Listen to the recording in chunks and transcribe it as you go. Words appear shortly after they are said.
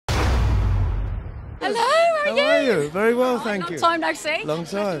Hello, How are you? Very well, thank you. Long time no see. Long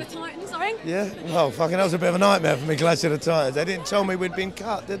time. Clash of the Titans, I think. Yeah? Well, fucking that was a bit of a nightmare for me, Clash of the Titans. They didn't tell me we'd been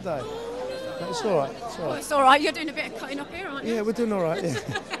cut, did they? It's all right, it's all Well, right. it's all right. You're doing a bit of cutting up here, aren't you? Yeah, we're doing all right, yeah.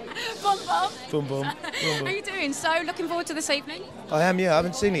 Bum bum. Boom, boom. How are you doing? So, looking forward to this evening? I am, yeah. I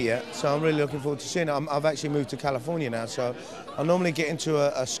haven't seen it yet, so I'm really looking forward to seeing it. I've actually moved to California now, so I normally get into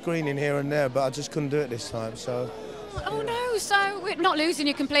a screening here and there, but I just couldn't do it this time, so... Oh no, so we're not losing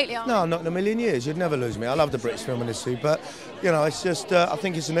you completely, are we? No, not in a million years. You'd never lose me. I love the British film industry, but, you know, it's just, I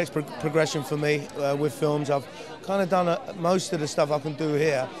think it's the next progression for me with films. I've kind of done most of the stuff I can do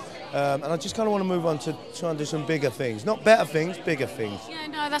here, and I just kind of want to move on to try and do some bigger things. Not better things, bigger things. Yeah,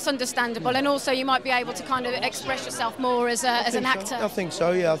 no, that's understandable. And also you might be able to kind of express yourself more as an actor. I think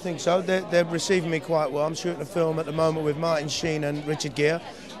so, yeah, I think so. They're receiving me quite well. I'm shooting a film at the moment with Martin Sheen and Richard Gere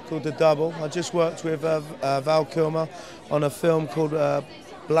called The Double. I just worked with Val Kilmer on a film called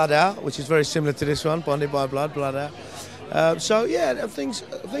Blood Out, which is very similar to this one, Bonded by Blood, Blood Out. So, yeah, things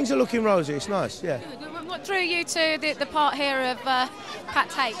are looking rosy. It's nice, yeah. What drew you to the part here of Pat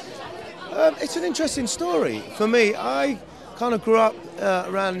Tate? It's an interesting story. For me, I kind of grew up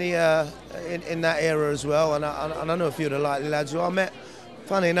around the in that era as well, and I know a few of the likely lads who I met.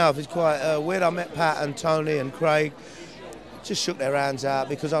 Funny enough, it's quite weird. I met Pat and Tony and Craig. Just shook their hands out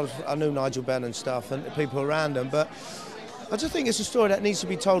because I knew Nigel Benn and stuff and the people around them. But I just think it's a story that needs to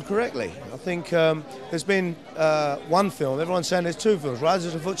be told correctly. I think there's been one film. Everyone's saying there's two films. Rise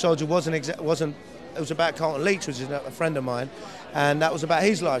as a Foot Soldier wasn't. It was about Carlton Leach, which is a friend of mine, and that was about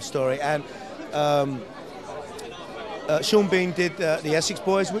his life story. And Sean Bean did the Essex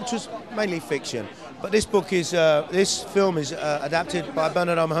Boys, which was mainly fiction. But this film is adapted by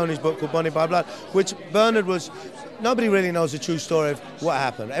Bernard O'Mahony's book called Bonded by Blood, which Bernard was. Nobody really knows the true story of what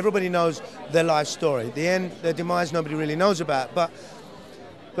happened. Everybody knows their life story. The end, their demise, nobody really knows about. But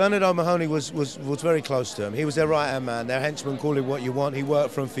Bernard O'Mahony was very close to him. He was their right-hand man, their henchman, call it what you want. He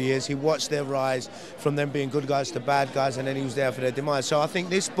worked for them for years. He watched their rise from them being good guys to bad guys, and then he was there for their demise. So I think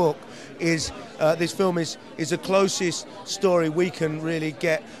this book is, this film is the closest story we can really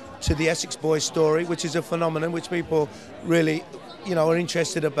get to the Essex Boys story, which is a phenomenon which people really, you know, are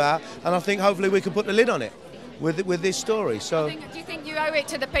interested about. And I think hopefully we can put the lid on it with this story. So, do you think you owe it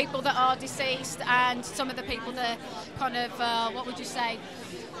to the people that are deceased and some of the people that kind of, what would you say?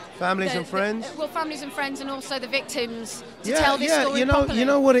 Families and friends? Well, families and friends, and also the victims to tell this story properly. You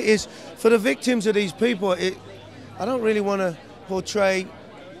know what it is? For the victims of these people, I don't really want to portray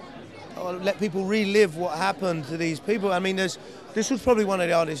or let people relive what happened to these people. I mean, this was probably one of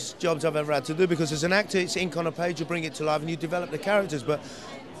the hardest jobs I've ever had to do, because as an actor, it's ink on a page, you bring it to life and you develop the characters, but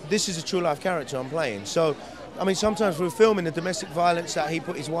this is a true life character I'm playing. So, I mean, sometimes we're filming the domestic violence that he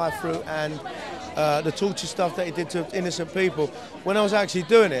put his wife through and the torture stuff that he did to innocent people. When I was actually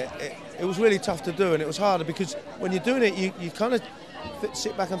doing it, it was really tough to do, and it was harder because when you're doing it, you kind of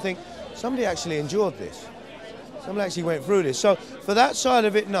sit back and think, somebody actually endured this. Somebody actually went through this. So for that side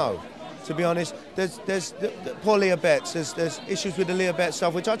of it, no. To be honest, there's the poor Leah Betts. There's issues with the Leah Betts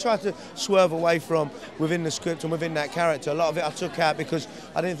stuff, which I tried to swerve away from within the script and within that character. A lot of it I took out because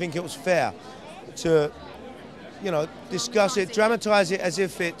I didn't think it was fair to, you know, discuss it, dramatise it as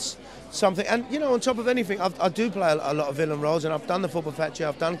if it's something. And, you know, on top of anything, I do play a lot of villain roles, and I've done The Football Factory,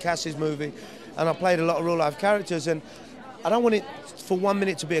 I've done Cass's movie, and I've played a lot of real-life characters, and I don't want it for 1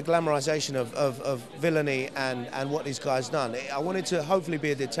 minute to be a glamorisation of villainy and what these guys done. I want it to hopefully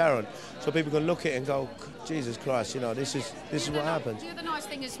be a deterrent, so people can look at it and go, Jesus Christ, you know, this is what happened. The other nice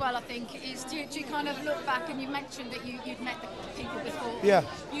thing as well, I think, is do you kind of look back, and you mentioned that you'd met the people before. Yeah.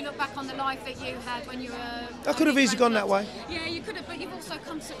 You look back on the life that you had when you were... I could have easily gone that way. Yeah, you could have, but you've also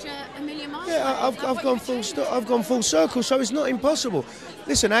come such a million miles. Yeah, I've gone full circle, so it's not impossible.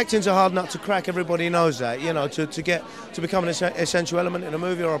 Listen, acting's a hard nut to crack. Everybody knows that. You know, to become an essential element in a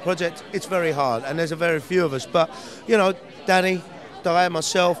movie or a project, it's very hard, and there's a very few of us. But you know, Danny, Di,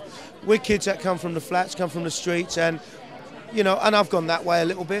 myself, we're kids that come from the flats, come from the streets, and you know, and I've gone that way a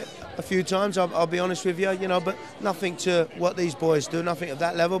little bit, a few times. I'll be honest with you, you know, but nothing to what these boys do, nothing at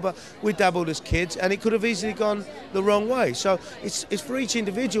that level. But we dabbled as kids, and it could have easily gone the wrong way. So it's for each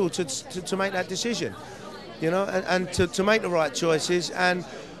individual to make that decision, you know, and to make the right choices, and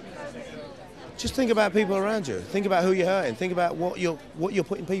just think about people around you. Think about who you're hurting. Think about what you're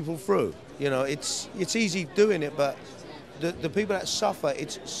putting people through. You know, it's easy doing it, but the people that suffer,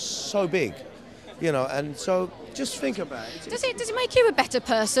 it's so big, you know, and so just think about it. Does it make you a better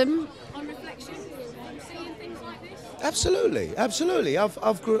person on reflection, seeing things like this? Absolutely, absolutely.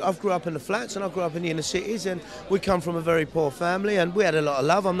 I've grew up in the flats and I grew up in the inner cities, and we come from a very poor family and we had a lot of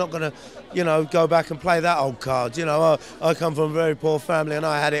love. I'm not going to, go back and play that old card. I come from a very poor family and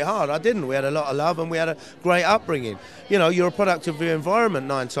I had it hard. I didn't. We had a lot of love and we had a great upbringing. You're a product of your environment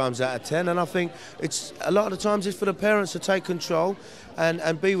 9 times out of 10, and I think it's a lot of the times it's for the parents to take control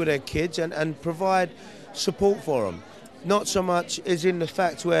and be with their kids and provide support for them. Not so much as in the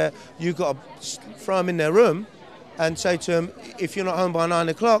fact where you've got to throw them in their room and say to them, if you're not home by 9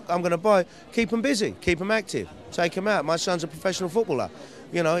 o'clock, I'm going to buy. Keep them busy, keep them active, take them out. My son's a professional footballer.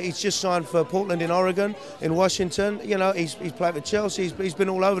 He's just signed for Portland in Oregon, in Washington. He's played for Chelsea, he's been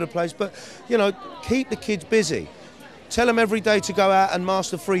all over the place. But, keep the kids busy. Tell them every day to go out and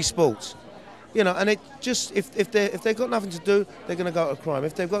master 3 sports. And it just, if they've got nothing to do, they're going to go to crime.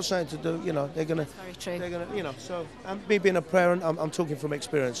 If they've got something to do, they're going to. Very true. They're going to, so me being a parent, I'm talking from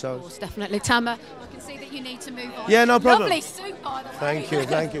experience. So. Of course, definitely. Tamer, I can see that you need to move on. Yeah, no problem. Lovely suit, by the way.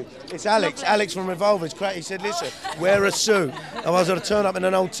 Thank you. It's Alex. Alex from Revolver's great. He said, listen, wear a suit. Otherwise I'll turn up in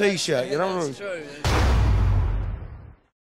an old T-shirt. You know what I mean? That's true.